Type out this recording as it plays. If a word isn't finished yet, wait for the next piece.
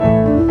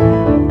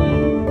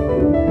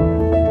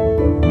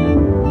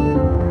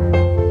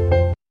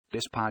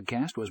This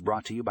podcast was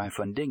brought to you by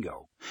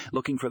Fundingo.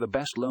 Looking for the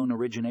best loan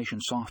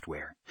origination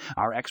software?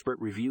 Our expert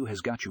review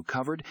has got you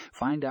covered.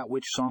 Find out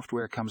which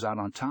software comes out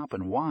on top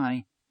and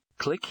why.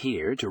 Click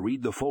here to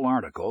read the full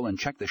article and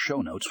check the show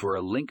notes for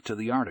a link to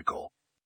the article.